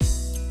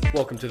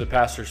Welcome to the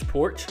Pastor's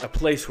Porch, a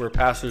place where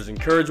pastors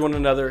encourage one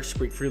another,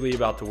 speak freely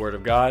about the Word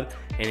of God,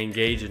 and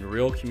engage in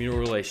real communal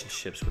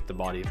relationships with the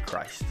body of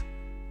Christ.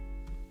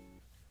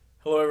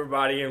 Hello,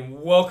 everybody,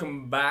 and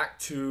welcome back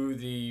to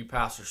the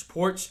Pastor's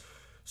Porch.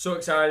 So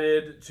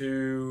excited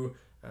to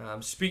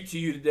speak to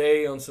you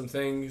today on some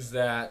things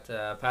that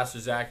Pastor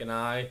Zach and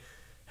I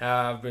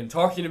have been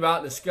talking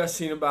about,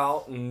 discussing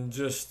about, and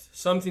just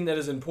something that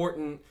is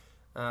important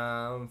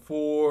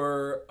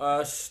for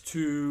us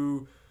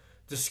to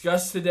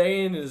discuss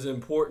today, and is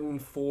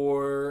important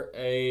for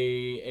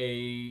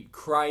a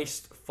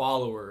Christ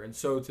follower. And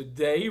so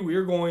today we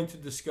are going to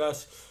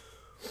discuss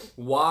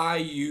why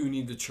you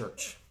need the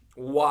church,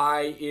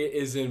 why it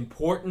is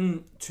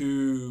important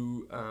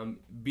to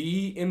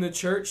be in the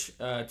church,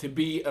 to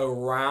be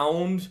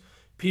around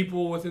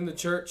people within the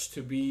church,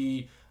 to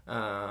be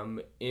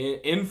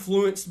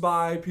influenced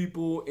by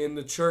people in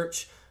the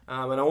church.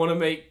 And I want to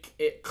make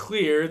it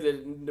clear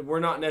that we're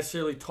not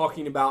necessarily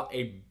talking about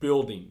a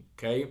building,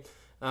 okay?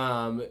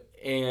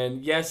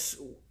 And yes,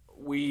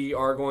 we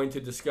are going to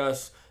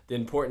discuss the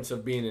importance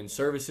of being in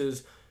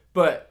services,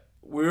 but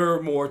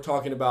we're more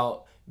talking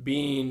about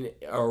being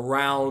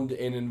around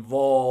and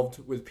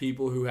involved with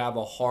people who have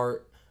a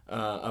heart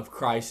of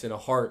Christ and a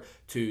heart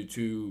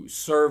to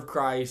serve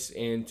Christ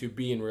and to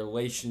be in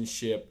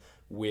relationship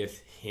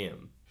with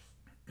Him.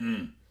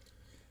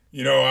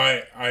 You know,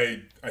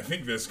 I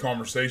think this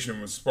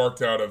conversation was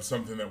sparked out of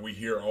something that we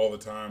hear all the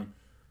time.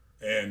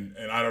 And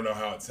I don't know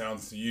how it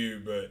sounds to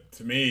you, but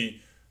to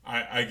me,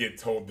 I get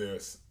told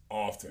this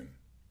often,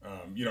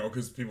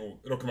 because people,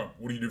 it'll come up,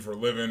 what do you do for a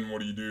living? What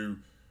do you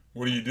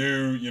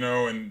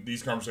do? And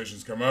these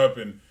conversations come up,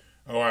 and,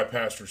 I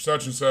pastor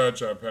such and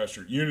such, I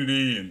pastor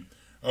Unity, and,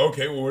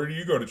 okay, well, where do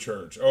you go to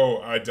church?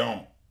 Oh, I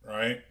don't,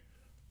 right?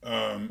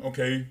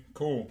 Okay,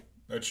 cool.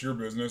 That's your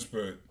business.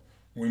 But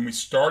when we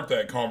start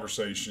that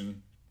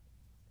conversation,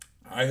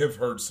 I have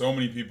heard so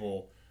many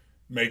people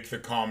make the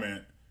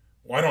comment,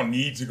 well, I don't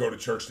need to go to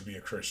church to be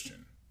a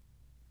Christian,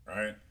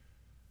 right?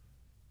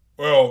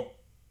 Well,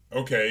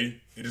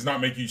 okay, it does not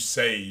make you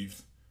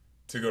saved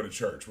to go to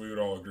church. We would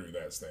all agree with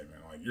that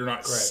statement. Like, you're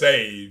not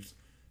saved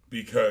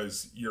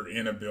because you're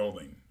in a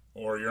building,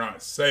 or you're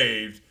not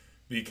saved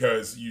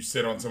because you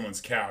sit on someone's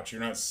couch.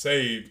 You're not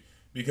saved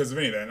because of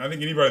any of that. And I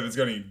think anybody that's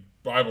got any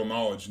Bible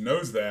knowledge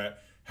knows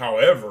that.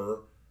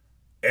 However,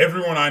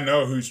 everyone I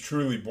know who's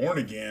truly born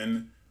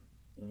again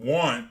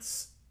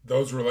wants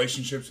those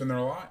relationships in their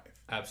life.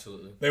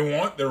 Absolutely. They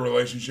want their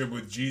relationship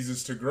with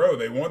Jesus to grow.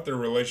 They want their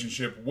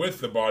relationship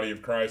with the body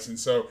of Christ. And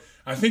so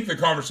I think the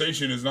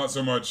conversation is not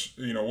so much,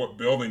 what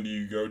building do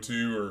you go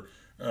to,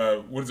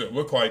 or what does it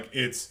look like?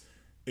 It's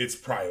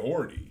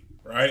priority,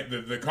 right?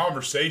 The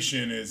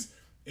conversation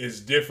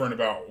is different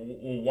about,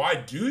 well, why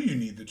do you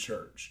need the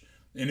church?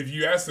 And if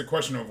you ask the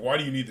question of why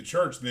do you need the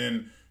church,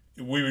 then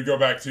we would go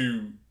back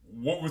to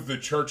what was the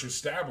church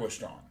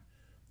established on?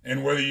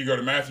 And whether you go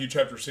to Matthew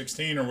chapter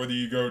 16, or whether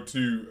you go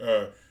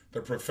to the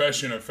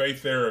profession of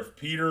faith there of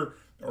Peter,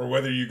 or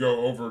whether you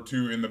go over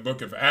to in the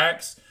book of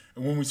Acts.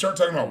 And when we start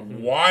talking about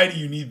why do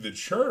you need the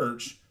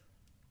church,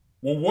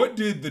 well, what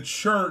did the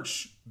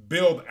church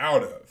build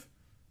out of?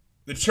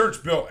 The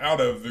church built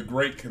out of the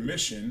Great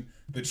Commission.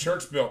 The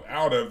church built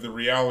out of the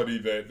reality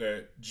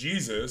that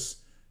Jesus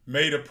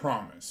made a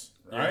promise,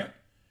 right? Yeah.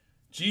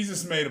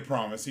 Jesus made a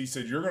promise. He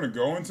said, you're going to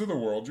go into the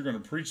world. You're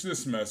going to preach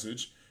this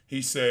message.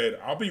 He said,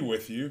 I'll be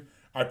with you.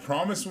 I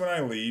promise when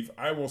I leave,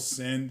 I will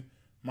send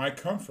my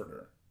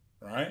comforter,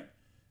 right?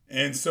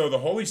 And so the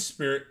Holy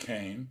Spirit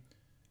came,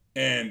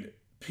 and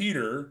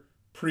Peter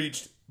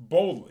preached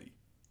boldly,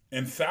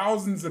 and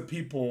thousands of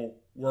people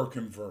were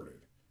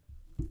converted.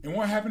 And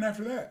what happened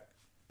after that?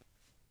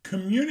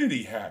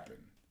 Community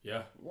happened.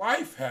 Yeah.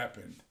 Life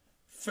happened.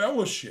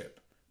 Fellowship,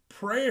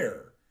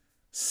 prayer,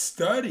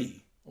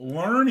 study,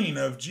 learning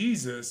of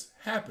Jesus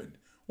happened.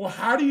 Well,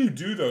 how do you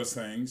do those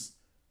things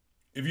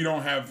if you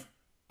don't have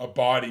a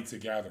body to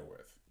gather with?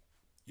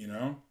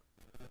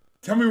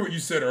 Tell me what you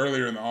said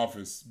earlier in the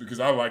office, because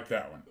I like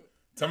that one.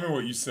 Tell me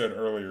what you said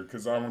earlier,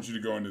 because I want you to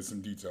go into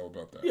some detail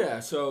about that. Yeah,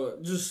 so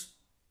just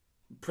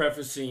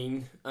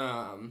prefacing,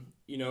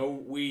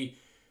 we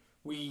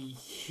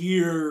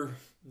hear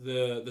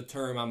the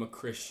term I'm a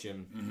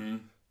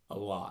Christian a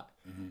lot.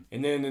 Mm-hmm.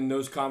 And then in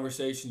those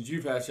conversations,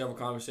 you've had several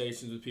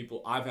conversations with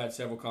people. I've had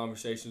several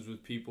conversations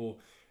with people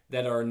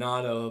that are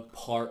not a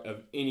part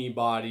of any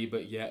body,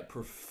 but yet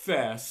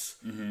profess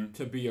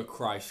to be a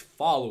Christ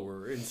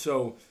follower. And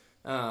so,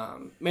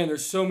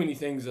 there's so many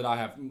things that I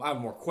have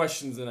more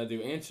questions than I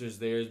do answers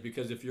there, is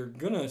because if you're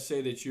going to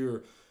say that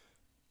you're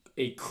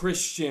a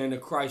Christian, a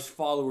Christ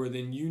follower,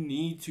 then you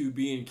need to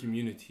be in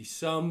community,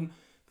 some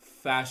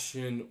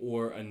fashion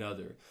or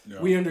another.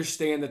 Yeah. We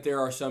understand that there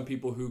are some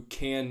people who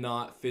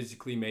cannot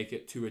physically make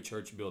it to a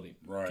church building.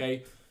 Right.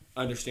 Okay?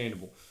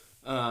 Understandable.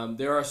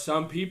 There are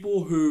some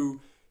people who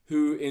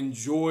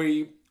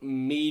enjoy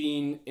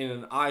meeting in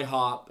an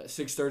IHOP at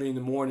 6:30 in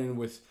the morning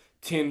with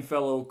 10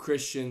 fellow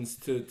Christians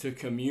to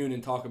commune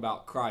and talk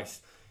about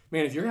Christ.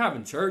 Man, if you're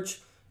having church,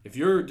 If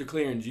you're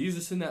declaring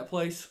Jesus in that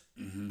place,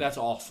 that's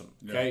awesome.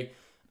 Okay.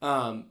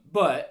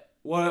 But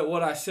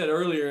what I said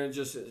earlier, and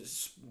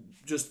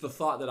just the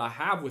thought that I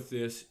have with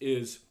this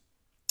is,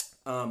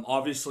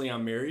 obviously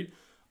I'm married.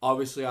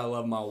 Obviously I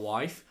love my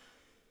wife.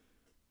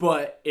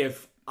 But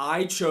if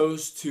I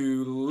chose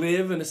to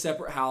live in a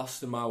separate house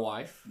than my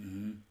wife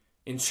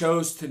and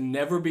chose to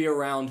never be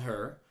around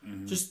her,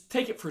 just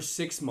take it for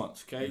 6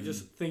 months, okay?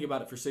 Just think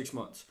about it for 6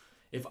 months.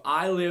 If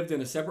I lived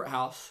in a separate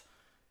house,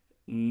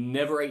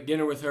 never ate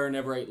dinner with her,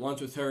 never ate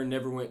lunch with her,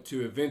 never went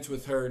to events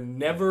with her,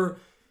 never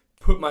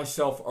put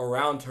myself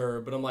around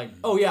her, but I'm like,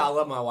 oh yeah, I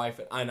love my wife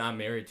and I'm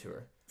married to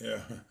her.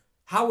 Yeah.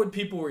 How would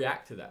people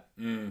react to that?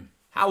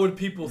 How would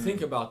people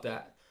think about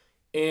that?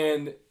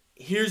 And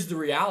here's the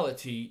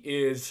reality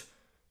is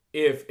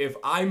if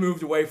I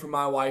moved away from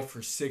my wife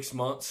for 6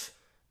 months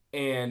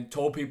and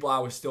told people I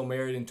was still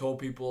married and told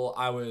people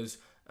I was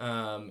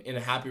in a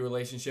happy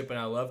relationship and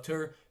I loved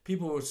her,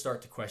 people would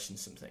start to question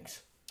some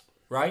things,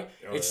 right?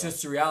 It's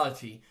just a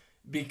reality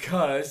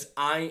because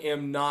I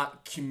am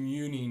not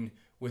communing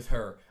with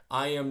her.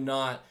 I am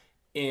not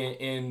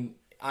really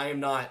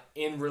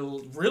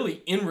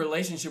in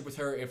relationship with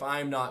her if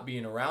I'm not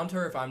being around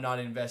her, if I'm not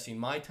investing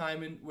my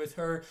time with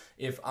her,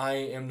 if I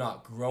am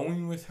not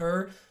growing with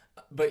her.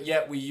 But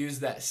yet we use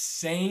that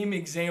same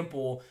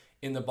example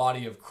in the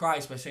body of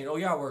Christ by saying, oh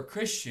yeah, we're a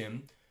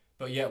Christian,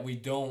 but yet we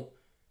don't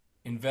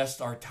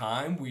invest our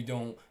time. We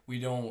don't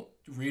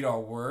read our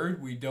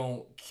word. We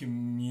don't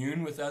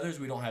commune with others.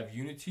 We don't have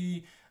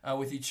unity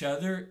with each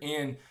other.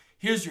 And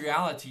here's the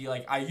reality.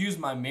 Like, I use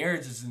my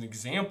marriage as an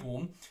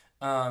example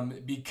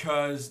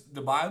because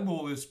the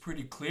Bible is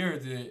pretty clear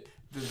that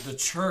the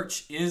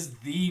church is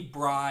the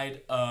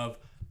bride of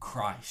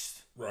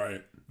Christ.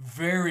 Right.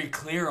 Very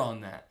clear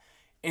on that.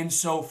 And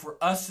so for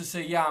us to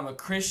say, yeah, I'm a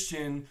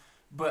Christian,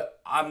 but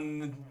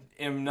am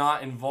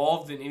not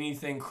involved in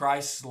anything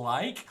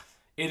Christ-like,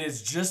 it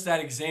is just that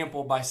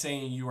example by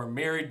saying you are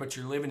married, but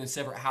you're living in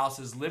separate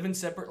houses, living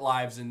separate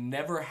lives, and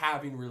never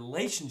having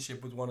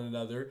relationship with one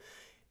another.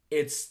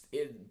 It's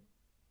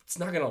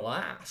not going to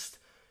last.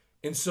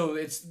 And so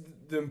it's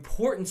the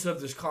importance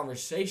of this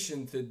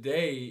conversation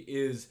today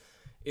is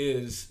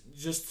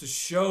just to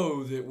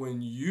show that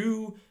when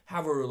you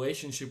have a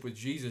relationship with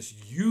Jesus,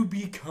 you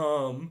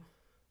become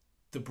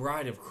the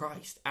bride of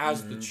Christ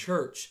as the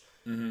church.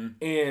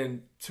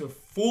 And to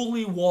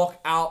fully walk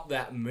out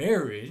that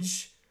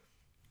marriage,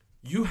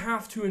 you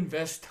have to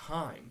invest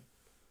time.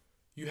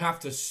 You have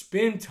to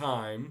spend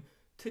time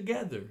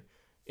together.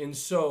 And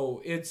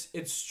so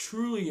it's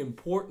truly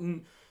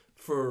important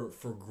for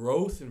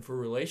growth and for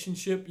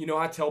relationship. You know,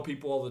 I tell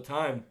people all the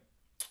time,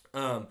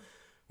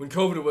 when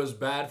COVID was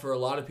bad for a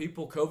lot of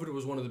people, COVID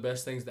was one of the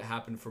best things that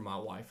happened for my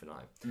wife and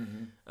I.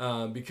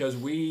 Because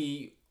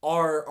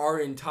our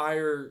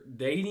entire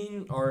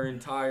dating, our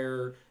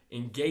entire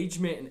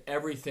engagement and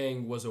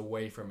everything was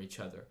away from each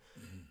other.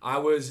 I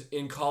was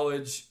in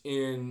college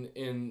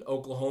in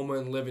Oklahoma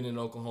and living in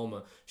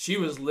Oklahoma. She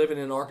was living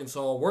in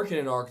Arkansas, working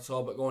in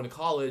Arkansas, but going to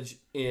college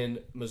in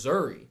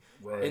Missouri.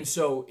 Right. And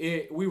so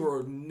we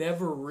were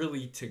never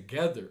really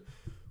together.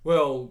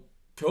 Well,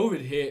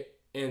 COVID hit,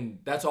 and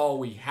that's all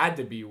we had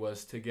to be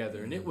was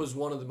together. And it was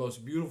one of the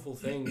most beautiful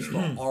things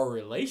for our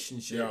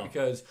relationship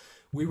because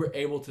we were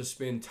able to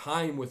spend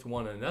time with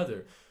one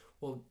another.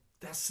 Well,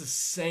 that's the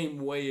same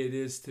way it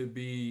is to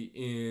be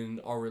in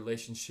our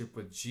relationship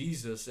with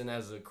Jesus and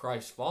as a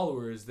Christ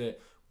follower, is that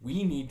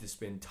we need to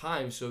spend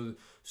time so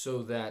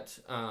that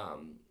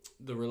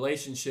the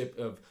relationship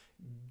of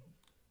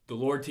the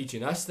Lord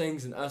teaching us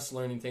things and us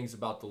learning things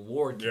about the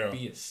Lord can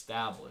be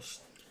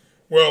established.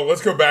 Well,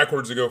 let's go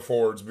backwards and go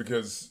forwards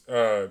because,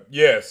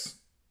 yes,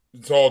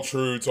 it's all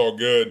true, it's all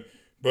good,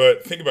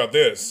 but think about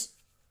this.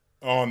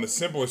 On the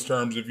simplest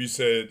terms, if you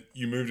said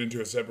you moved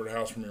into a separate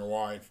house from your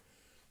wife,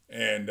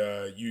 and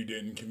you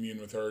didn't commune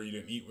with her, you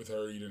didn't eat with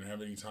her, you didn't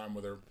have any time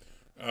with her.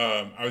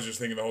 I was just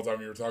thinking the whole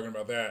time you were talking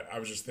about that, I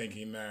was just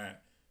thinking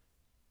that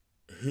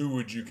who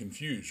would you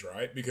confuse,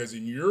 right? Because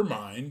in your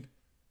mind,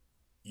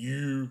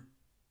 you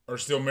are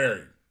still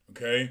married,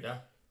 okay? Yeah.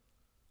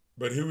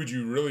 But who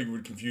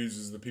would confuse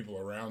is the people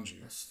around you.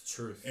 That's the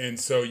truth. And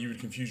so you would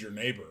confuse your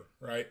neighbor,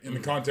 right? In the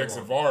context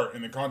of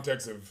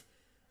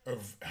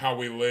how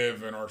we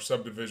live in our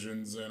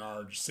subdivisions and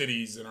our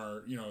cities and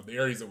our, the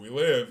areas that we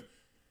live,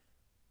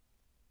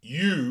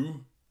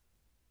 you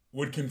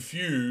would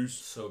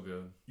confuse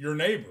your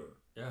neighbor.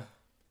 Yeah.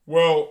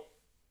 Well,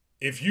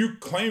 if you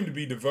claim to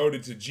be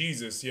devoted to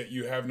Jesus, yet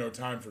you have no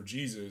time for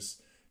Jesus,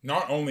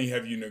 not only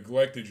have you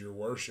neglected your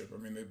worship, I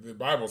mean, the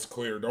Bible's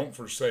clear, don't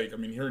forsake. I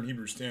mean, here in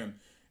Hebrews 10,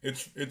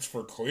 it's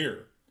for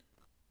clear,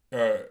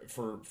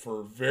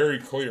 for very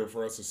clear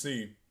for us to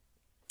see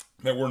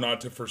that we're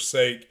not to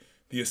forsake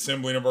the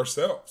assembling of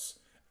ourselves,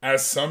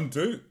 as some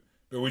do,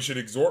 but we should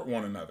exhort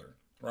one another,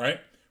 right?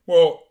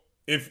 Well,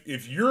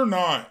 if you're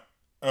not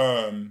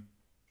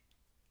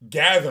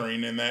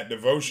gathering in that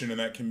devotion and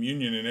that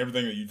communion and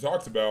everything that you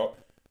talked about,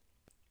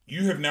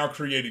 you have now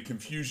created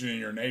confusion in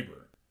your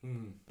neighbor.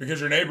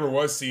 Because your neighbor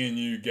was seeing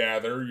you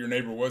gather, your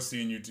neighbor was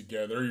seeing you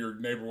together, your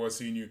neighbor was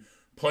seeing you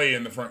play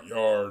in the front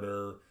yard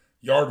or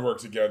yard work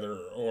together,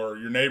 or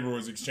your neighbor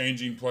was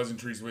exchanging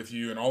pleasantries with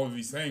you and all of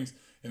these things,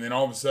 and then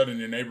all of a sudden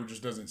your neighbor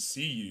just doesn't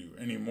see you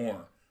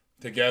anymore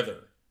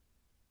together.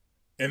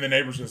 And the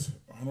neighbor says,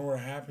 I wonder what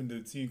happened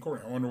to T and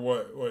Courtney. I wonder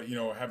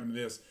what happened to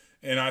this.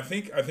 And I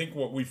think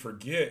what we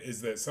forget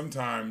is that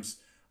sometimes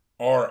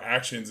our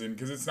actions, and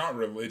because it's not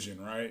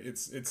religion, right?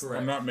 It's Correct.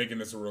 I'm not making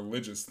this a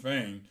religious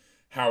thing.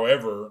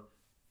 However,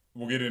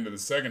 we'll get into the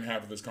second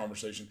half of this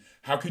conversation.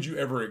 How could you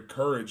ever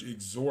encourage,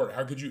 exhort?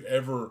 How could you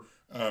ever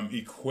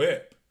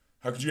equip?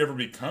 How could you ever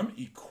become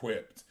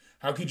equipped?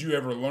 How could you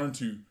ever learn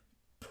to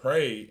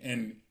pray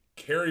and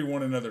carry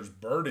one another's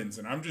burdens?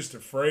 And I'm just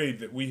afraid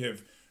that we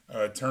have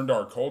turned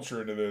our culture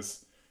into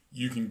this.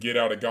 You can get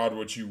out of God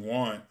what you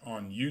want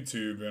on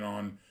YouTube and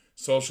on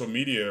social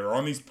media or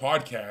on these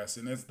podcasts,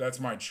 and that's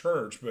my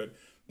church, but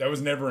that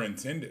was never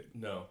intended.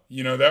 No.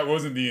 That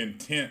wasn't the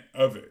intent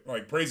of it.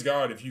 Like, praise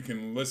God if you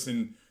can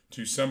listen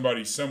to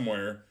somebody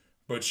somewhere,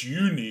 but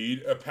you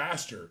need a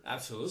pastor.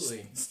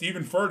 Absolutely.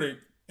 Stephen Furtick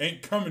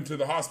ain't coming to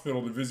the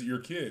hospital to visit your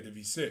kid if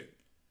he's sick.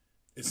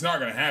 It's not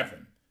going to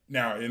happen.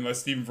 Now, unless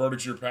Stephen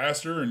Furtick's your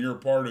pastor and you're a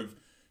part of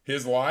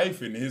his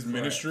life and his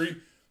ministry,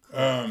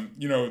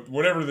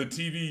 whatever the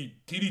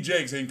TD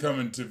Jakes ain't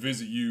coming to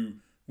visit you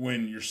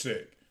when you're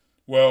sick.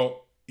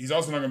 Well, he's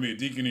also not going to be a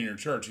deacon in your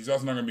church. He's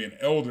also not going to be an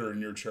elder in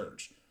your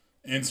church.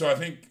 And so I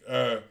think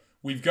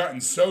we've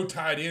gotten so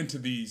tied into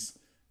these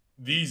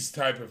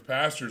type of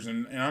pastors,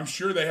 and I'm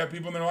sure they have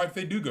people in their life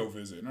they do go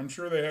visit, and I'm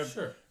sure they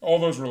have all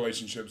those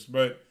relationships,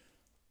 but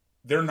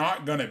they're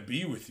not going to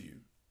be with you.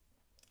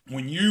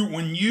 When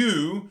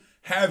you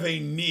have a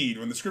need,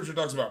 when the scripture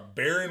talks about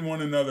bearing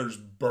one another's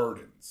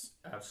burdens.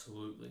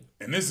 Absolutely.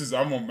 And this is,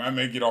 I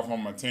may get off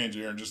on my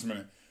tangent here in just a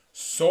minute.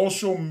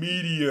 Social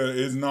media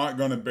is not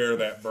going to bear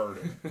that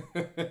burden.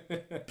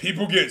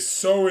 People get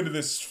so into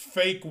this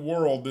fake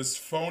world, this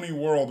phony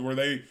world where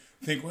they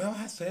think, well,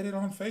 I said it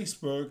on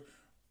Facebook.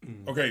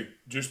 Okay,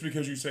 just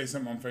because you say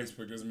something on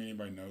Facebook doesn't mean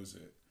anybody knows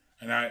it.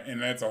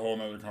 And that's a whole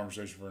nother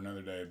conversation for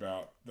another day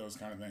about those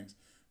kind of things.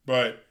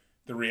 But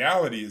the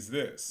reality is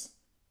this.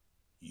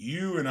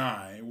 You and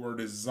I were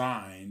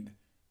designed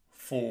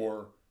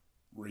for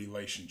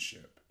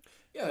relationship.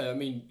 Yeah, I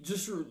mean,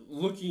 just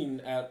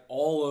looking at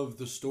all of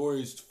the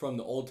stories from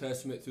the Old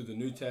Testament through the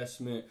New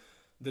Testament,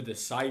 the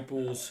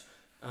disciples,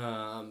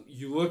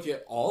 you look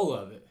at all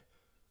of it,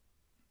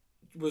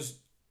 was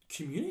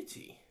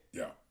community.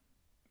 Yeah.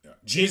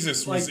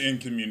 Jesus was in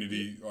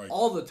community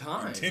all the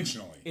time.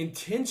 Intentionally.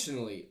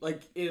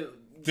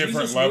 Different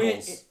Jesus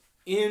levels. Went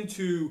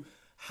into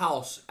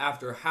house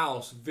after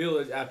house,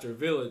 village after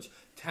village,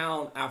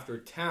 town after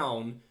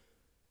town,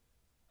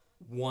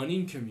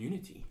 wanting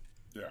community.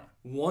 Yeah.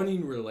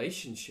 Wanting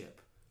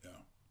relationship. Yeah.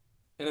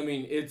 And I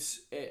mean,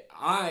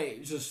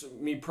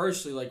 me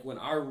personally, when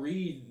I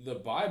read the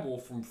Bible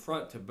from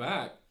front to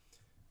back,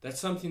 that's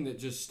something that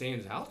just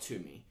stands out to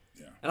me.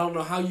 Yeah. I don't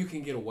know how you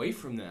can get away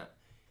from that.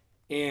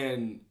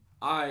 And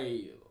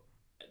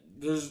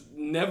there's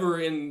never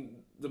in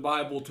the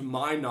Bible, to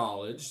my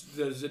knowledge,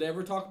 does it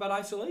ever talk about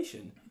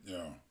isolation.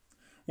 Yeah.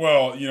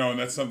 Well, and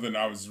that's something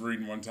I was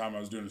reading one time. I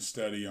was doing a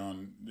study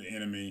on the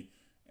enemy,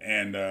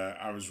 and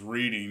I was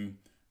reading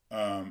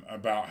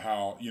about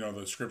how,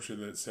 the scripture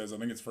that says, I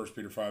think it's 1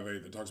 Peter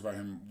 5:8, that talks about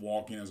him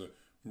walking as a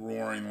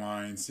roaring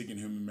lion, seeking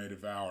whom he may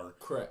devour.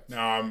 Correct.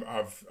 Now,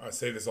 I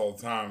say this all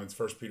the time. It's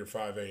 1 Peter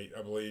 5:8,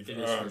 I believe. It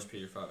is 1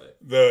 Peter 5:8.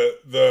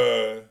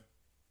 The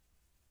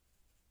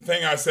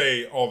thing I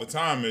say all the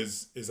time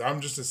is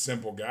I'm just a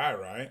simple guy,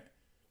 right?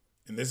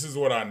 And this is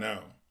what I know.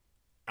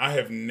 I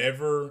have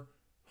never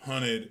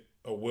hunted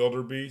a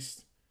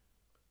wildebeest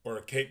or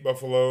a Cape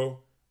buffalo.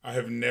 I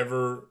have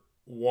never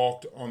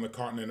walked on the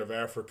continent of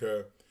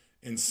Africa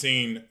and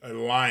seen a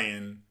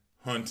lion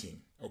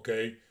hunting,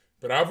 okay?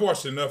 But I've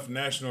watched enough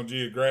National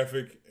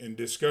Geographic and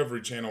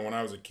Discovery Channel when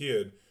I was a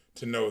kid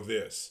to know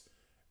this.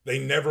 They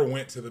never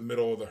went to the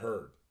middle of the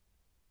herd.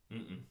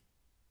 Mm-mm.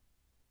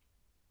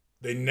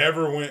 They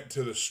never went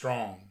to the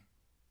strong.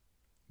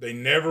 They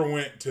never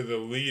went to the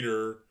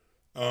leader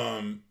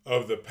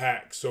of the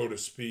pack, so to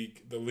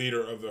speak, the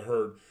leader of the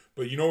herd.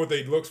 But you know what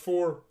they looked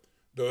for?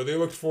 They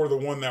looked for the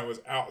one that was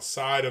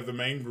outside of the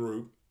main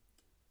group,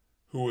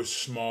 who was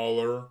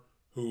smaller,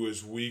 who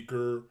was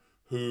weaker,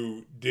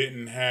 who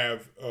didn't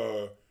have,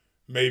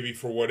 maybe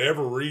for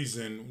whatever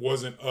reason,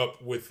 wasn't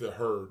up with the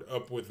herd,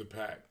 up with the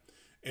pack.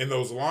 And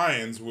those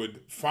lions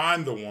would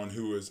find the one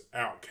who was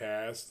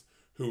outcast,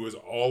 who was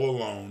all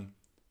alone,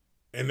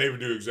 and they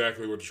would do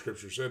exactly what the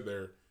scripture said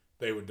there.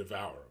 They would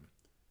devour him.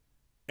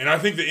 And I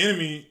think the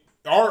enemy,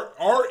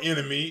 our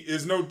enemy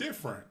is no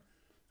different.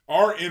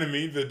 Our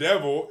enemy, the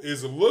devil,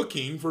 is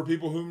looking for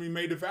people whom he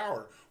may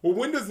devour. Well,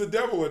 when does the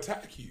devil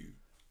attack you?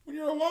 When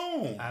you're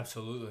alone.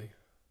 Absolutely.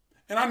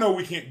 And I know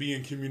we can't be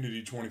in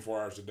community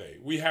 24 hours a day.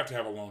 We have to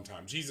have alone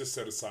time. Jesus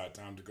set aside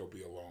time to go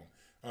be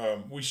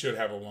alone. We should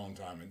have alone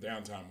time and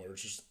downtime where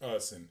it's just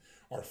us and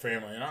our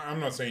family. And I'm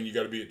not saying you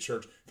got to be at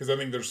church, because I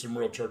think there's some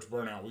real church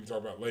burnout we can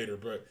talk about later.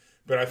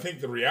 But I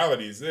think the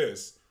reality is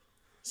this.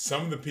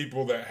 some of the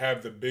people that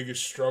have the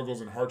biggest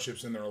struggles and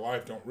hardships in their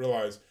life don't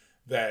realize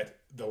that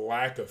the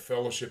lack of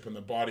fellowship in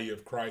the body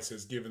of Christ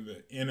has given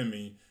the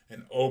enemy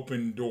an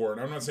open door.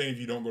 And I'm not saying if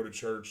you don't go to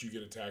church, you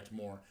get attacked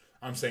more.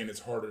 I'm saying it's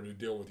harder to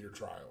deal with your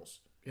trials.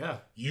 Yeah.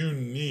 You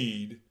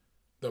need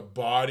the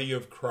body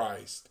of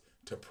Christ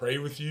to pray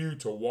with you,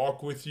 to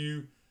walk with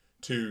you,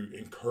 to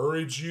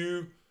encourage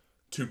you,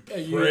 to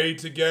pray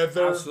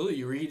together. Absolutely.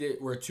 You read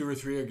it where 2 or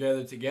 3 are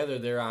gathered together,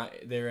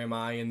 there am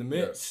I in the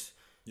midst.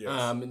 Yes.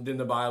 And then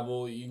the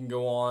Bible, you can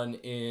go on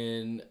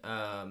in,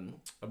 I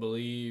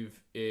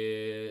believe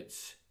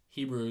it's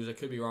Hebrews. I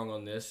could be wrong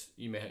on this.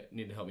 You may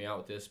need to help me out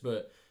with this.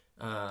 But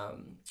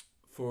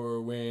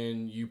for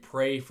when you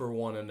pray for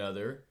one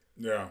another,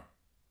 yeah,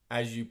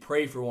 as you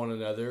pray for one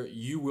another,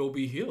 you will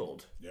be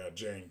healed. Yeah,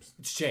 James.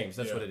 It's James.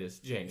 That's what it is.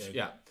 James.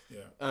 Yeah.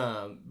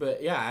 Yeah.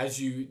 But yeah,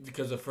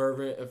 because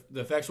the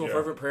effectual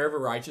fervent prayer of a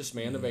righteous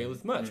man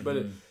availeth much.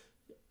 But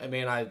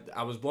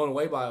I was blown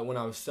away by it when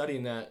I was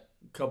studying that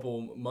a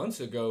couple months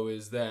ago.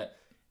 Is that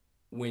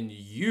when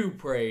you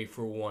pray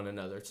for one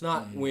another, it's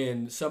not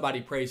when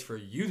somebody prays for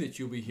you that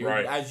you'll be healed.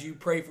 Right. As you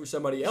pray for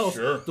somebody else,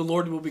 the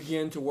Lord will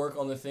begin to work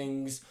on the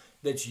things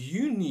that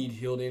you need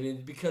healed in,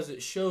 and because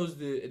it shows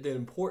the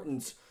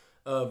importance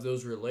of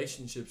those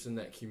relationships in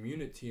that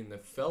community and the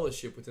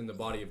fellowship within the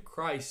body of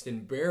Christ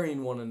and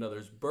bearing one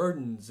another's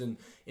burdens and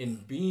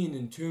being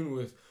in tune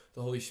with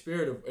the Holy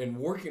Spirit and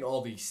working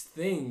all these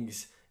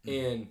things.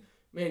 And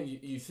man,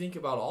 you think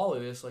about all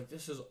of this, like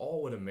this is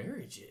all what a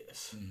marriage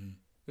is.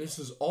 This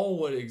is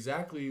all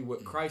exactly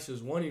what Christ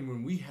is wanting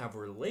when we have a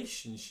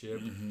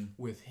relationship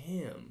with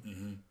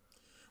Him.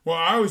 Well,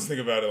 I always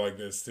think about it like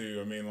this too.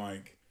 I mean,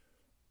 like,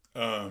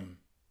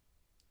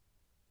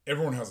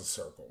 everyone has a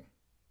circle.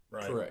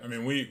 Right. Correct. I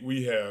mean,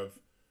 we have,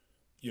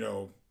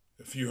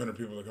 a few hundred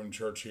people that come to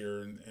church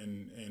here,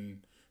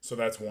 and so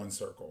that's one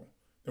circle.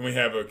 Then we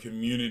have a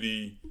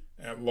community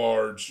at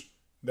large.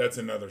 That's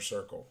another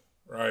circle,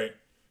 right?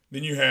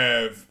 Then you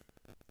have,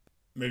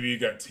 maybe you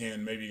got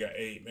 10, maybe you got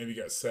 8, maybe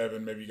you got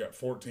 7, maybe you got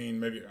 14,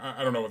 maybe,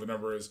 I don't know what the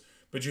number is,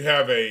 but you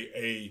have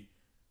a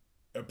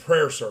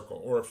prayer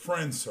circle or a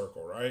friend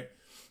circle, right?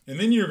 And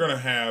then you're going to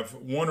have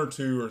 1 or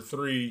 2 or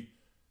 3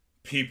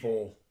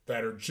 people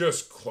that are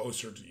just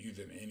closer to you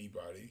than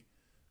anybody.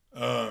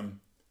 And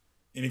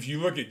if you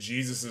look at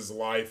Jesus's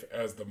life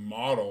as the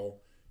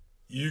model,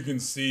 you can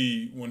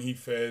see when he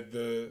fed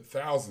the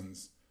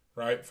thousands,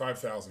 right?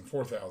 5,000,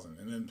 4,000,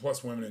 and then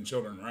plus women and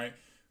children, right?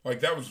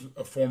 Like that was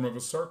a form of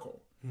a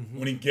circle.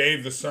 When he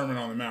gave the Sermon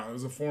on the Mount, it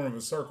was a form of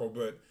a circle.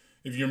 But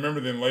if you remember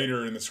then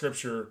later in the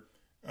scripture,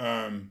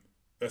 that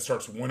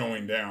starts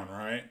winnowing down,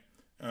 right?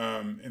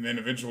 And then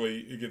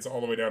eventually it gets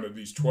all the way down to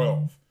these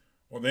 12.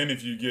 Well, then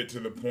if you get to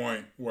the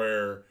point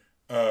where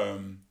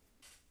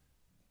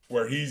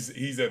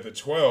he's at the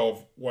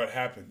 12, what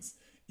happens?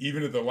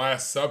 Even at the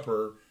Last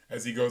Supper,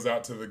 as he goes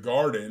out to the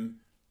garden,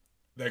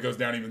 that goes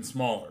down even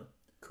smaller.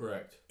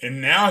 Correct.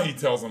 And now he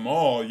tells them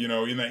all, in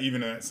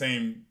that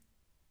same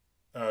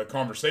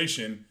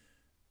conversation,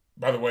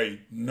 by the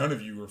way, none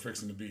of you are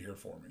fixing to be here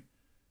for me.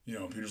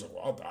 Peter's like,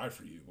 well, I'll die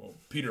for you. Well,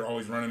 Peter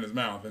always running his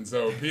mouth. And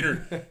so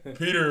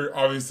Peter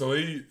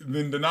obviously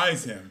then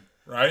denies him,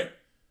 right?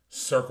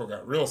 Circle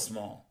got real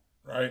small,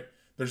 right?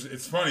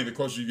 It's funny, the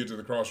closer you get to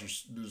the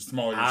cross, the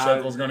smaller your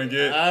circle's going to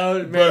get.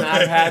 Oh, man,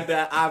 I've had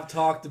that. I've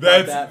talked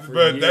about that for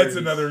years. But that's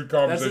another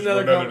conversation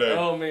for another day.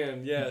 Oh,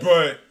 man, yes.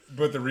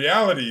 But the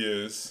reality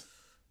is,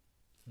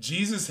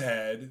 Jesus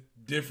had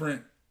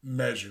different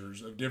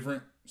measures of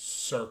different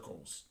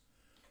circles.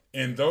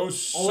 And those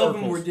circles... All of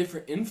them were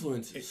different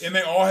influences. And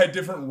they all had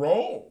different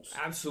roles.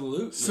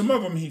 Absolutely. Some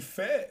of them he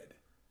fed.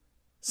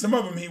 Some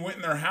of them he went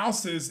in their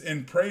houses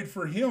and prayed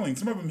for healing.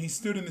 Some of them he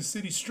stood in the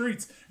city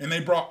streets and they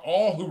brought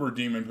all who were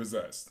demon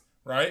possessed,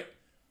 right?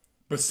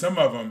 But some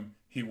of them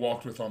he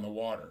walked with on the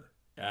water.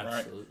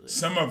 Absolutely. Right?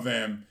 Some of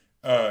them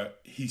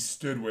he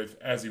stood with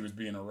as he was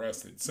being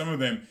arrested. Some of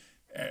them,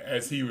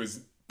 as he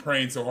was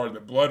praying so hard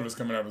that blood was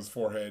coming out of his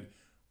forehead,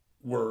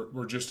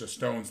 were just a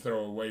stone's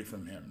throw away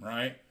from him,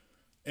 right?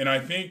 And I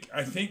think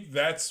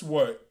that's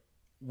what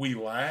we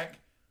lack.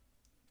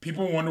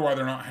 People wonder why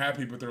they're not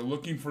happy, but they're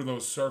looking for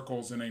those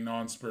circles in a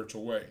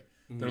non-spiritual way.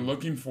 They're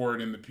looking for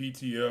it in the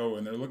PTO,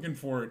 and they're looking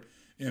for it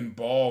in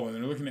ball, and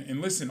they're looking at,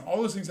 and listen,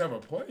 all those things have a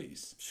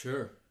place.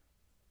 Sure.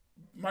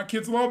 My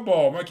kids love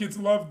ball. My kids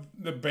love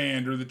the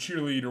band or the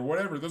cheerleader or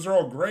whatever. Those are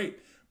all great.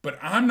 But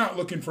I'm not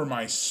looking for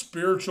my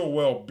spiritual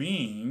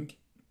well-being.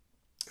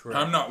 Correct.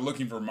 I'm not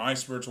looking for my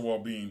spiritual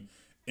well-being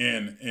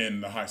in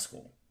the high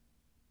school.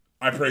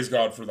 I praise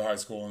God for the high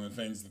school and the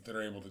things that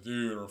they're able to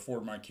do or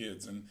afford my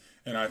kids. And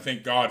I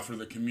thank God for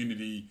the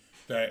community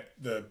that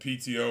the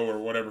PTO or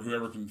whatever,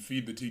 whoever can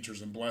feed the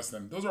teachers and bless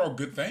them. Those are all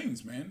good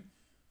things, man.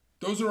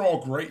 Those are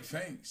all great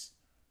things.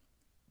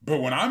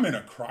 But when I'm in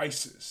a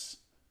crisis,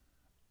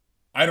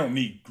 I don't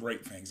need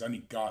great things. I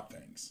need God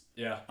things.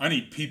 Yeah. I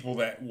need people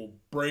that will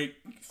break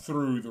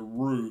through the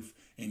roof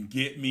and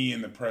get me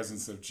in the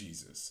presence of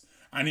Jesus.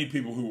 I need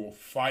people who will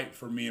fight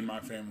for me and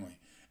my family.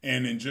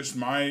 And in just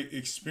my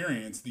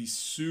experience, these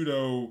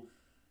pseudo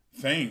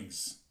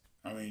things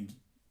I mean,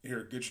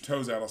 here, get your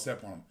toes out. I'll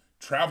step on them.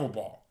 Travel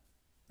ball.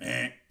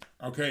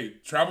 Okay,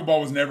 travel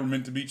ball was never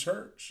meant to be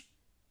church.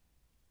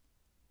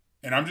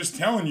 And I'm just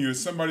telling you,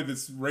 as somebody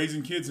that's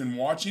raising kids and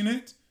watching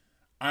it,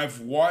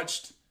 I've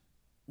watched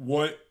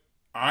what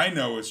I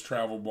know as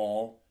travel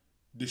ball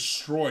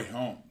destroy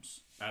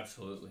homes.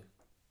 Absolutely.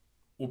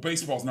 Well,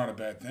 baseball's not a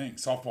bad thing.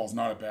 Softball's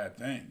not a bad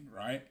thing,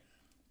 right?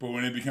 But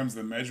when it becomes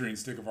the measuring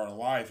stick of our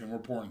life and we're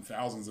pouring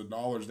thousands of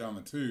dollars down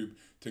the tube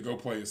to go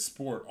play a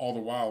sport, all the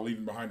while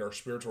leaving behind our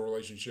spiritual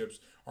relationships,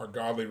 our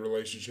godly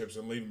relationships,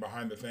 and leaving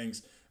behind the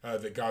things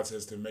that God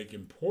says to make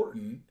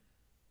important,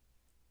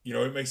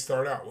 it may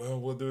start out, well,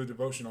 we'll do a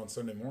devotion on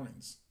Sunday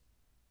mornings.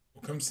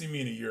 Well, come see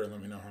me in a year and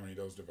let me know how many of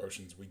those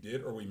devotions we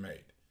did or we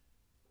made,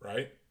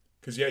 right?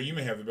 Because, you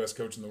may have the best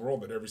coach in the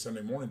world that every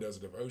Sunday morning does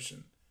a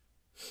devotion.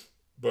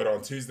 But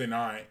on Tuesday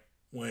night,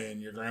 when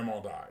your grandma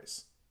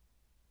dies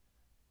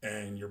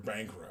and you're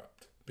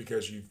bankrupt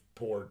because you've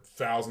poured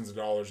thousands of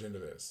dollars into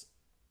this,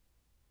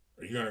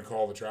 are you going to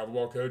call the travel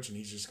ball coach and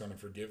he's just going to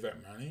forgive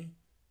that money?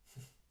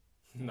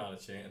 Not a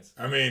chance.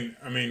 I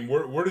mean,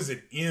 where does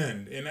it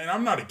end? And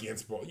I'm not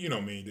against ball. You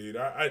know me, dude.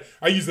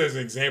 I use that as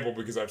an example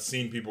because I've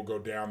seen people go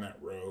down that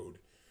road.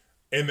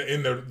 And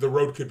the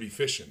road could be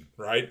fishing,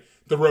 right?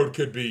 The road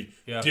could be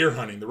deer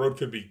hunting. The road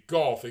could be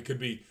golf. It could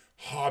be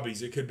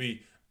hobbies. It could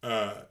be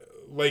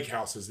lake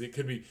houses. It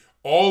could be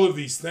all of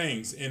these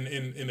things. And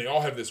they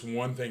all have this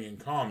one thing in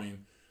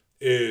common,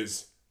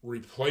 is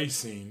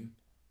replacing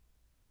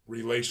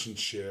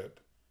relationship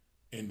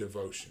and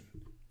devotion.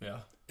 Yeah.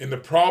 And the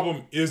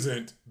problem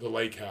isn't the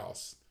lake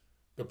house.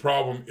 The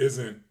problem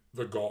isn't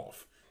the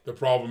golf. The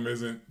problem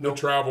isn't the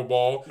travel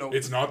ball. Nope.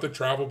 It's not the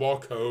travel ball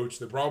coach.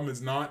 The problem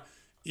is not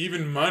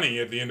even money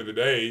at the end of the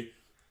day.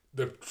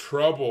 The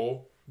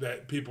trouble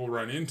that people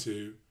run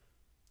into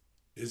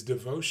is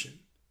devotion.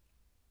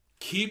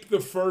 Keep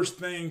the first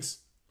things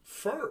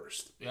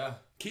first. Yeah.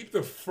 Keep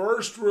the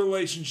first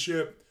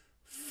relationship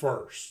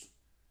first.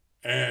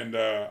 And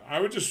I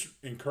would just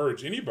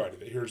encourage anybody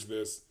that hears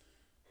this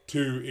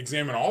to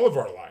examine all of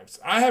our lives.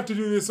 I have to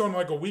do this on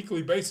like a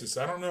weekly basis.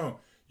 I don't know.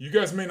 You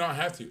guys may not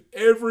have to.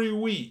 Every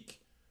week,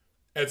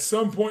 at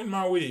some point in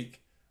my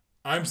week,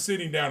 I'm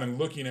sitting down and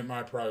looking at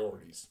my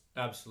priorities.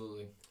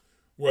 Absolutely.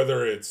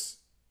 Whether it's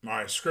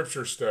my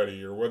scripture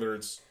study or whether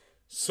it's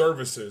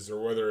services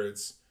or whether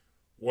it's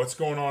what's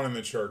going on in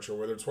the church or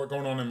whether it's what's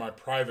going on in my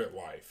private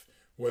life,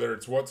 whether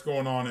it's what's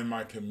going on in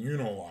my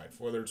communal life,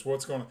 whether it's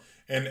what's going on.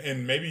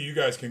 And maybe you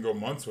guys can go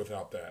months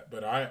without that.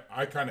 But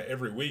I kind of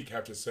every week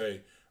have to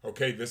say,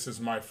 okay, this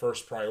is my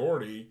first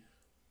priority.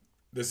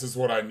 This is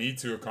what I need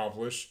to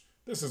accomplish.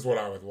 This is what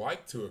I would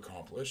like to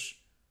accomplish.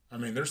 I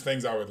mean, there's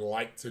things I would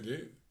like to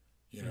do,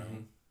 you know.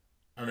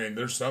 Mm-hmm. I mean,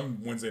 there's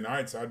some Wednesday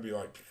nights I'd be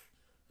like,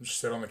 I'm just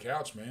sit on the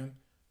couch, man.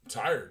 I'm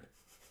tired.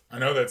 I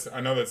know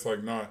that's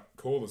like not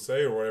cool to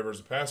say or whatever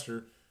as a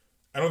pastor.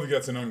 I don't think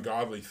that's an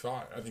ungodly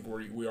thought. I think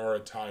we are a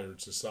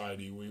tired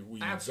society.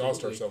 We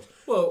exhaust ourselves.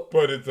 Well,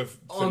 but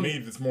to me,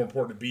 it's more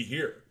important to be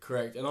here.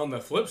 Correct. And on the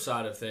flip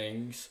side of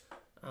things,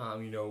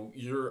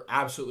 you're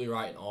absolutely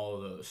right in all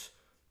of those.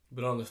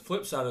 But on the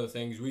flip side of the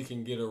things, we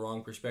can get a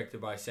wrong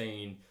perspective by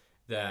saying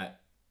that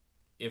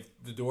if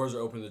the doors are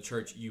open to the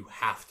church, you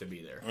have to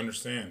be there.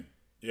 Understand.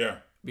 Yeah.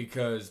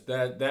 Because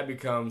that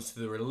becomes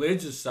the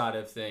religious side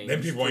of things.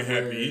 Then people ain't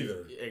happy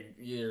either.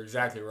 You're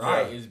exactly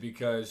right. Yeah. Is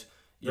because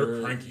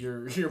They're cranky.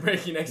 You're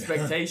making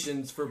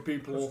expectations for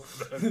people.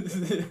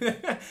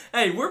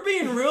 Hey, we're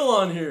being real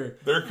on here.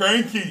 They're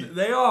cranky.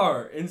 They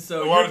are. And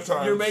so a lot of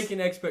times you're making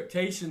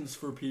expectations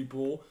for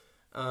people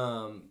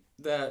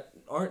that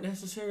aren't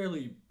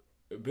necessarily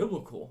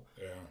biblical.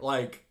 Yeah.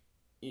 Like,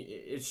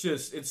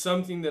 it's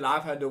something that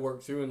I've had to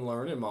work through and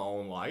learn in my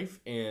own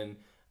life. And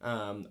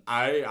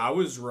I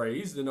was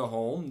raised in a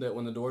home that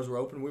when the doors were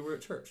open, we were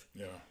at church.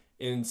 Yeah.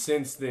 And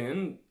since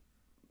then,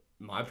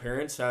 my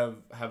parents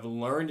have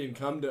learned and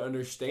come to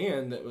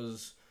understand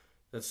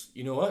that's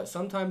you know what,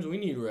 sometimes we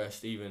need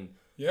rest even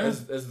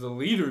as the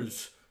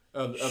leaders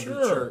of the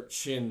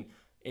church, and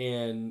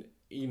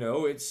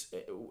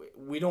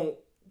we don't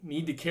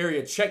need to carry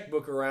a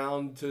checkbook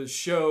around to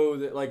show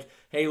that, like,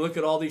 hey, look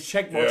at all these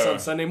check marks on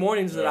Sunday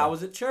mornings that I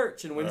was at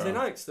church and Wednesday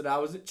nights that I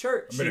was at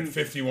church. I've been at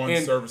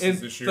 51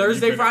 services this year.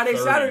 Thursday, Friday,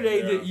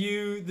 Saturday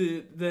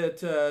that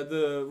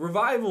the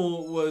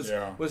revival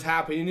was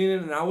happening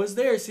and I was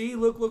there. See,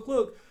 look.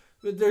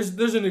 But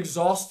there's an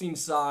exhausting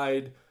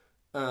side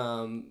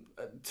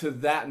to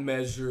that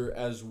measure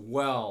as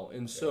well,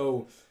 and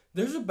so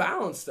there's a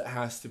balance that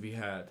has to be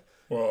had.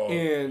 Well,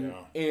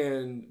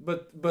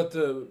 But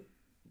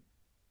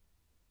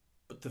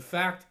the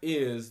fact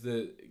is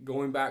that,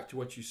 going back to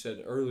what you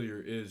said earlier,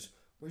 is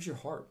where's your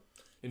heart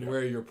and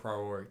where are your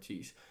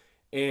priorities?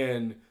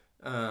 And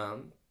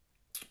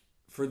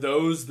for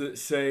those that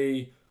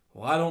say,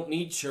 well, I don't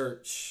need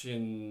church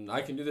and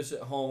I can do this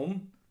at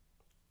home,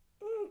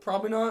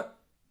 probably not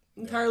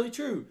entirely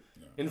true.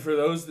 Yeah. And for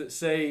those that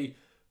say,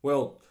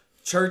 well,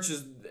 church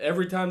is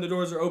every time the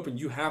doors are open,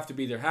 you have to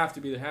be there,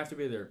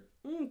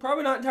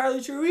 probably not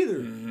entirely true either.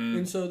 Mm-hmm.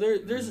 And so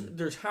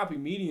there's happy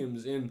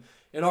mediums, and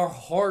And our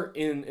heart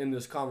in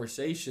this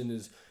conversation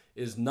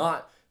is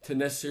not to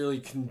necessarily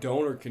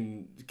condone or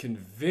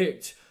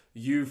convict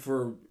you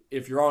for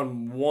if you're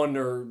on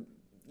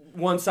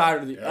one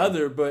side or the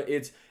other, but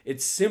it's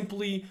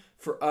simply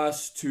for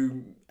us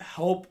to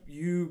help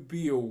you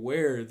be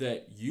aware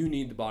that you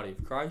need the body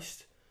of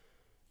Christ,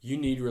 you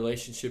need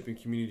relationship and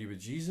community with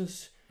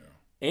Jesus,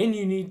 and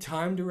you need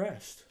time to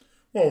rest.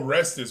 Well,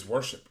 rest is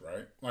worship,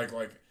 right?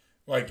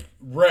 Like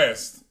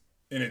rest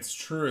in its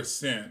truest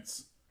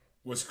sense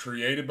was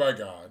created by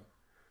God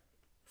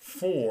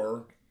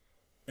for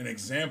an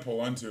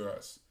example unto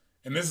us.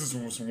 And this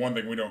is one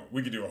thing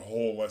we could do a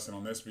whole lesson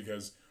on this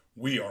because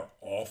we are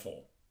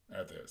awful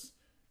at this.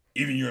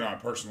 Even you and I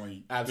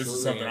personally, Absolutely, this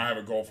is something I have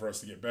a goal for us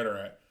to get better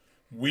at.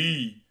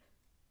 We,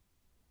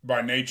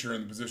 by nature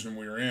and the position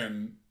we're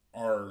in,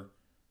 are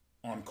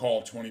on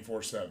call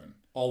 24/7.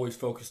 Always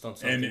focused on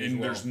something.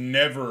 And there's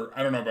never,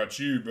 I don't know about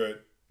you,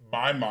 but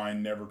my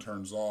mind never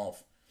turns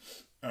off.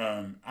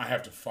 I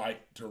have to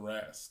fight to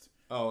rest.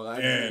 Oh,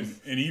 and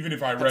even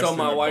if I rest, I told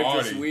my wife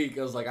body, this week,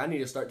 I was like, I need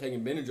to start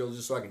taking Benadryl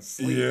just so I can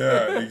sleep.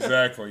 Yeah,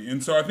 exactly.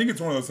 And so I think it's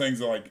one of those things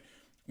that, like,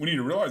 we need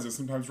to realize that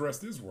sometimes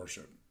rest is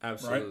worship.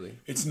 Absolutely. Right?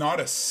 It's not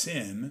a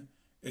sin.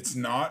 It's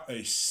not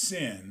a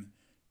sin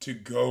to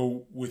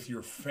go with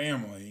your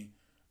family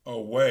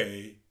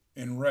away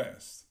and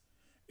rest.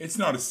 It's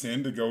not a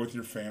sin to go with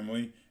your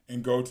family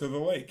and go to the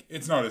lake.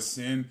 It's not a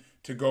sin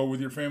to go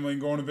with your family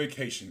and go on a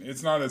vacation.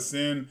 It's not a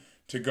sin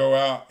to go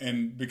out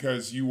and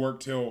because you work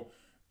till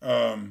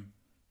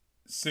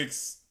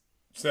 6,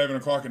 7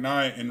 o'clock at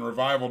night and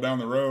revival down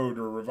the road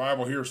or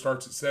revival here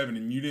starts at 7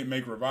 and you didn't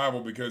make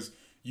revival because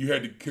you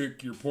had to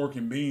cook your pork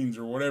and beans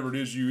or whatever it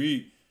is you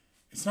eat.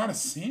 It's not a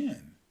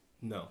sin.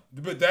 No.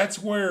 But that's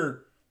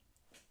where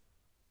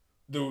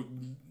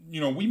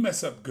we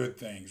mess up good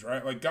things,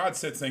 right? Like God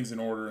sets things in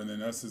order and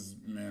then us as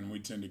men, we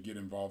tend to get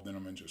involved in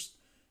them and just,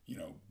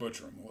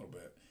 butcher them a little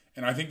bit.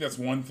 And I think that's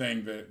one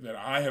thing that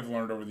I have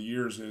learned over the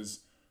years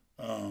is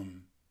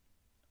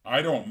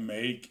I don't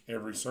make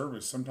every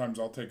service. Sometimes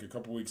I'll take a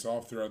couple weeks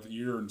off throughout the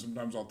year, and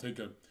sometimes I'll take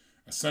a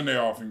Sunday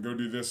off and go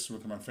do this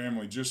with my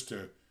family just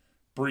to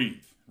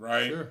breathe,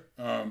 right? Sure.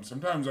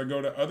 Sometimes I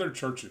go to other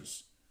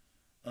churches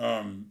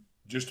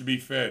just to be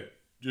fed,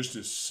 just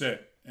to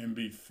sit and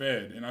be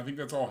fed. And I think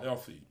that's all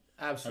healthy.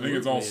 Absolutely. I think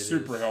it's all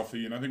super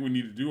healthy, and I think we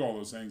need to do all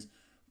those things.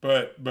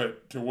 But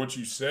to what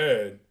you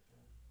said,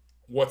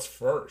 what's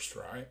first,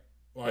 right?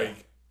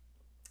 Like,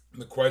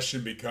 the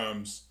question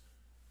becomes,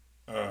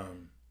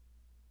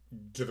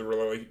 to the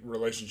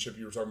relationship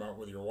you were talking about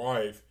with your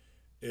wife,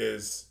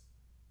 is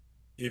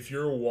if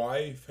your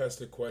wife has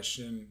to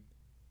question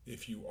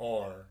if you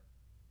are,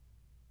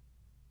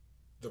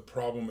 the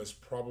problem is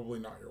probably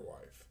not your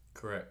wife.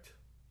 Correct.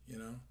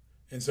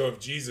 And so if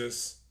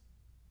Jesus,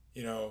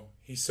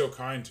 he's so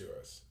kind to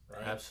us,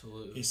 right?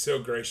 Absolutely. He's so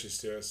gracious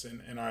to us.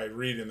 And I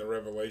read in the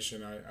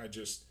Revelation,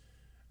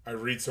 I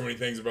read so many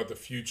things about the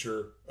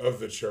future of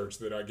the church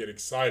that I get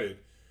excited.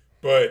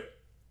 But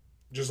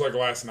just like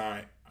last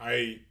night,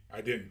 I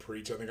didn't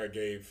preach. I think I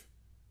gave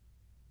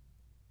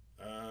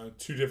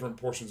 2 different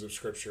portions of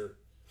scripture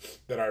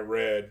that I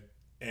read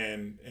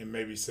and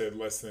maybe said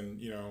less than,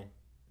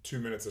 2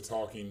 minutes of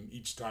talking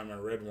each time I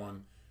read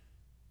one.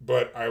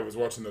 But I was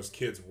watching those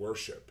kids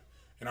worship.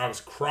 And I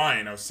was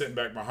crying. I was sitting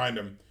back behind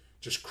them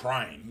just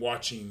crying,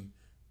 watching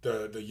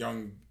the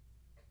young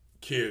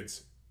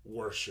kids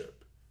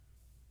worship.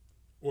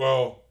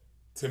 Well,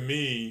 to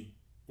me,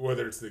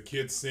 whether it's the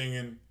kids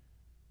singing,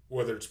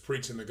 whether it's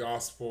preaching the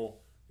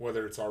gospel,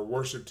 whether it's our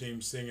worship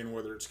team singing,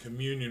 whether it's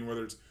communion,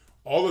 whether it's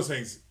all those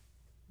things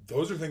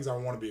are things I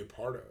want to be a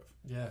part of.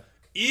 Yeah.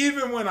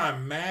 Even when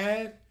I'm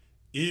mad,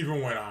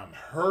 even when I'm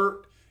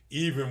hurt,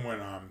 even when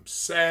I'm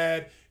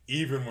sad,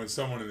 even when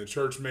someone in the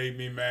church made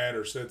me mad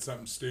or said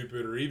something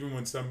stupid, or even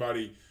when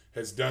somebody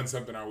has done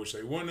something I wish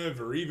they wouldn't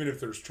have, or even if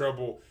there's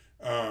trouble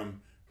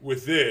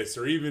with this,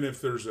 or even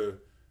if there's a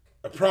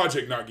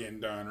project not getting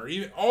done, or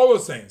even all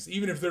those things,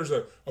 even if there's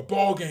a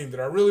ball game that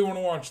I really want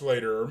to watch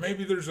later, or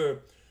maybe there's a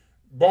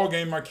ball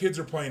game my kids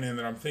are playing in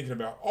that I'm thinking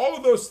about. All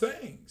of those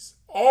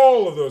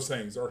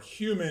things are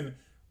human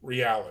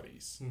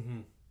realities. Mm-hmm.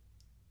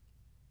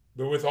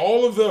 But with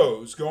all of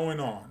those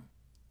going on,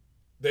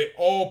 they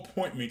all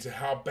point me to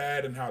how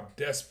bad and how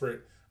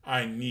desperate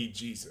I need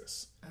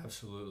Jesus.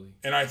 Absolutely.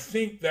 And I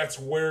think that's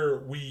where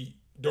we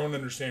don't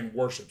understand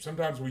worship.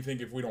 Sometimes we think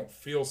if we don't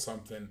feel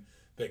something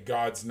that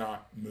God's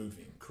not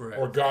moving.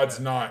 Correct. Or God's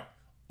not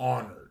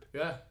honored.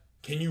 Yeah.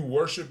 Can you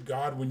worship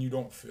God when you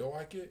don't feel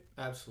like it?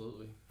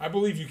 Absolutely. I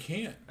believe you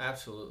can.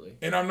 Absolutely.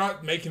 And I'm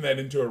not making that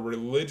into a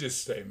religious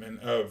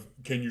statement of,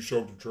 can you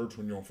show up to church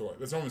when you don't feel like it?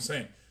 That's not what I'm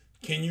saying.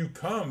 Can you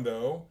come,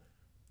 though,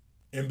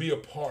 and be a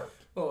part?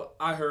 Well,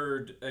 I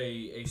heard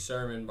a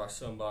sermon by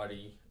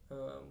somebody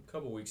a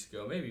couple weeks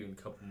ago, maybe even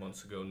a couple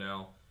months ago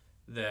now,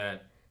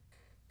 that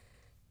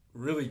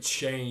really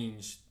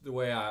changed the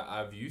way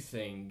I view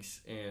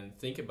things and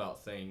think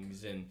about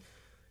things. And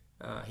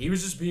he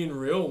was just being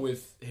real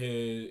with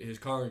his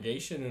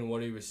congregation and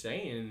what he was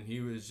saying. And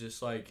he was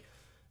just like,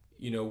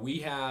 we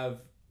have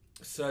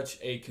such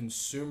a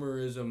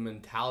consumerism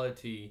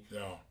mentality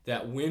Yeah.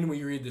 that when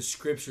we read the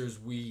scriptures,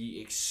 we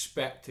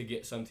expect to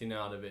get something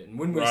out of it. And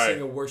when we Right.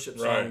 sing a worship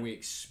song, Right. we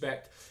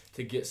expect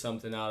to get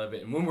something out of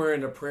it. And when we're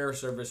in a prayer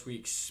service, we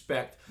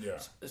expect Yeah.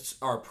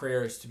 our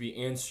prayers to be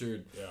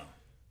answered. Yeah.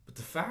 But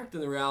the fact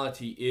and the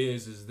reality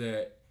is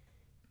that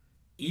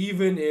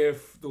even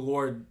if the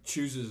Lord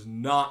chooses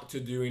not to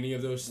do any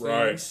of those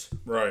things,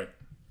 Right.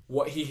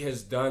 what he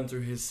has done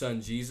through his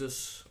son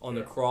Jesus on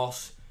the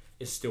cross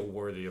is still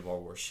worthy of our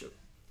worship.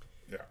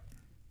 Yeah.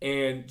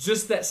 And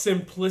just that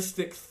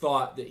simplistic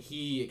thought that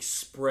he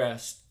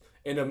expressed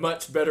in a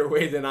much better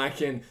way than I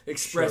can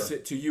express Sure.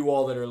 it to you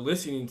all that are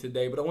listening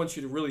today. But I want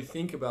you to really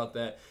think about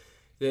that.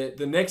 That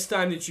the next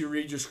time that you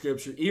read your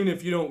scripture, even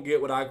if you don't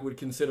get what I would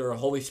consider a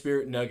Holy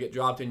Spirit nugget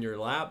dropped in your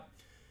lap,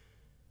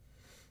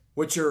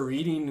 what you're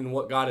reading and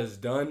what God has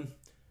done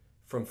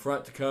from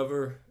front to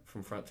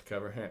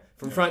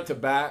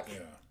back Yeah.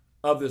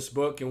 of this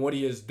book and what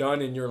he has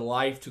done in your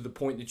life to the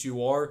point that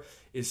you are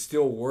is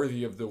still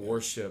worthy of the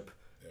worship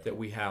that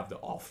we have to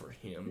offer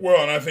him.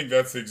 Well, and I think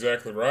that's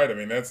exactly right. I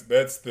mean, that's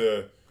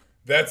the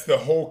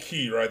whole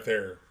key right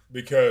there,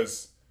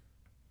 because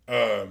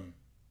we're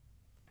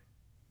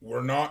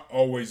not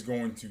always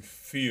going to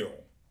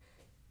feel.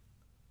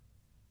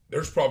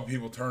 There's probably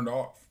people turned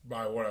off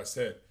by what I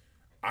said.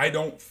 I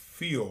don't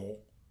feel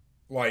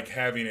like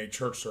having a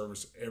church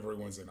service every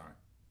Wednesday night.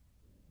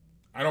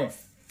 I don't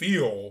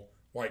feel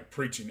like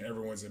preaching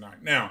every Wednesday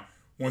night. Now,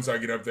 once I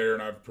get up there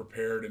and I've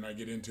prepared and I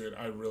get into it,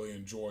 I really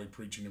enjoy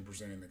preaching and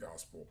presenting the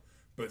gospel.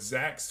 But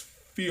Zach's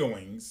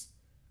feelings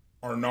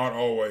are not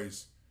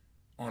always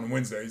on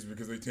Wednesdays,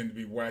 because they tend to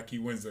be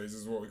wacky Wednesdays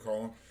is what we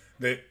call them.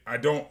 That I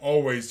don't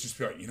always just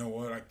be like, you know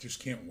what, I just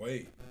can't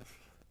wait.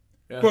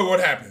 Yeah. But what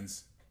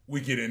happens?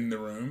 We get in the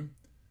room,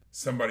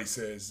 somebody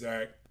says,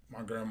 Zach,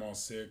 my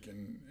grandma's sick,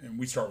 and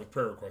we start with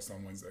prayer requests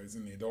on Wednesdays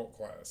in the adult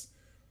class.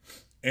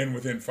 And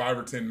within 5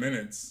 or 10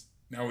 minutes,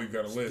 now we've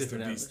got a list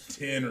of these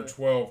 10 or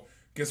 12.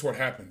 Guess what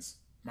happens?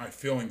 My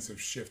feelings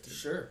have shifted.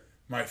 Sure.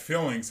 My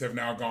feelings have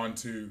now gone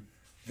to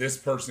this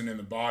person in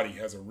the body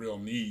has a real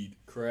need.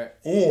 Correct.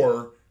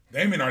 Or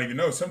they may not even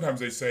know.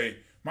 Sometimes they say,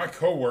 my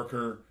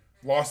coworker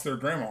lost their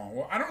grandma.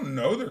 Well, I don't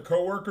know their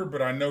coworker,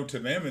 but I know to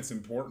them it's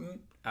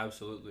important.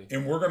 Absolutely.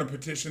 And we're going to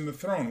petition the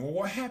throne. Well,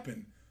 what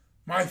happened?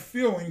 My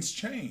feelings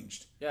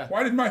changed. Yeah.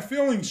 Why did my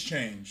feelings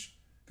change?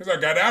 Because I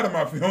got out of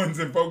my feelings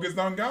and focused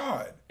on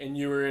God. And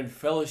you were in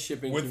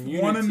fellowship and With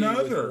community one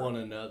another. with one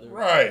another.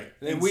 Right.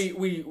 And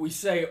we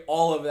say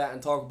all of that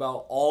and talk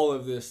about all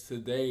of this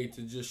today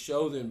to just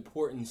show the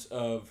importance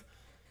of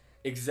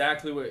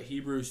exactly what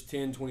Hebrews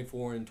 10,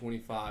 24, and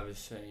 25 is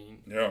saying.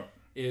 Yeah.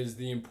 Is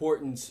the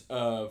importance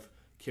of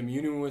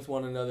communing with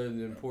one another,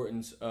 the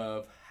importance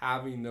of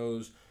having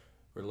those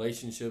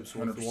relationships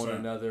with 100%. one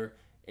another.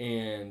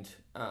 And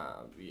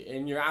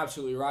you're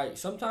absolutely right.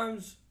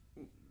 Sometimes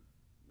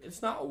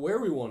it's not where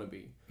we want to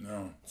be.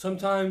 No.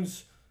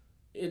 Sometimes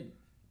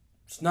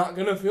it's not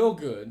going to feel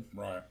good.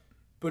 Right.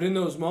 But in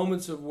those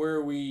moments of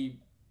where we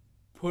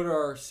put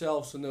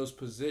ourselves in those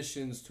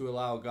positions to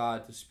allow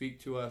God to speak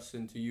to us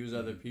and to use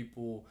other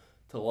people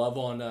to love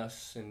on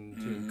us and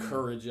to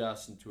encourage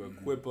us and to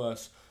equip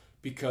us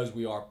because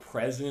we are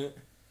present.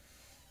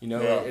 You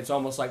know, it's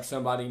almost like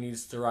somebody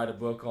needs to write a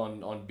book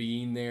on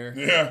being there.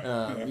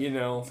 Yeah. You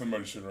know,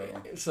 Somebody should write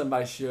one.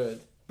 somebody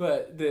should.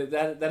 But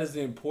that is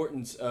the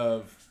importance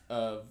of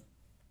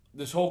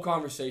this whole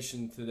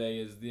conversation today,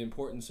 is the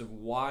importance of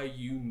why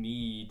you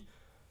need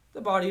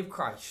the body of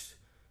Christ.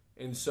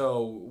 And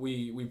so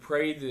we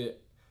pray that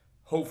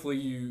hopefully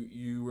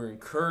you were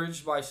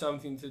encouraged by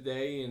something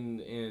today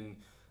and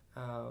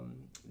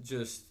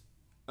just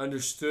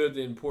understood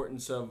the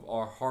importance of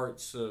our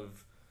hearts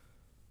of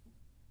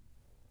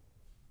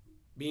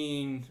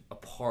being a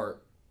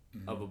part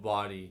of a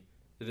body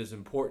that is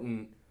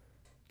important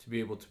to be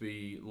able to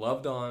be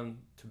loved on,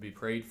 to be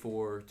prayed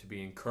for, to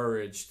be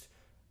encouraged.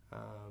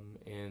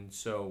 And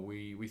so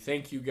we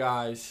thank you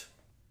guys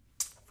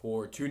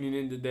for tuning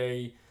in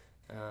today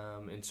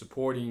and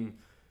supporting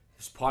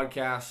this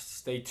podcast.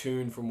 Stay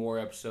tuned for more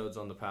episodes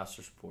on the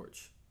Pastor's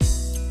Porch.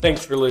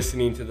 Thanks for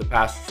listening to the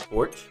Pastor's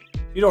Porch.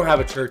 If you don't have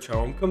a church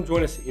home, come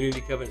join us at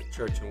Unity Covenant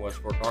Church in West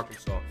Fork,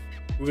 Arkansas.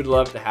 We would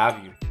love to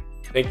have you.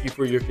 Thank you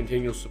for your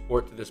continual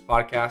support to this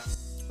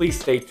podcast. Please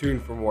stay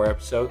tuned for more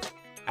episodes.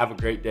 Have a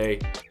great day,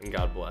 and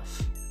God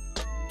bless.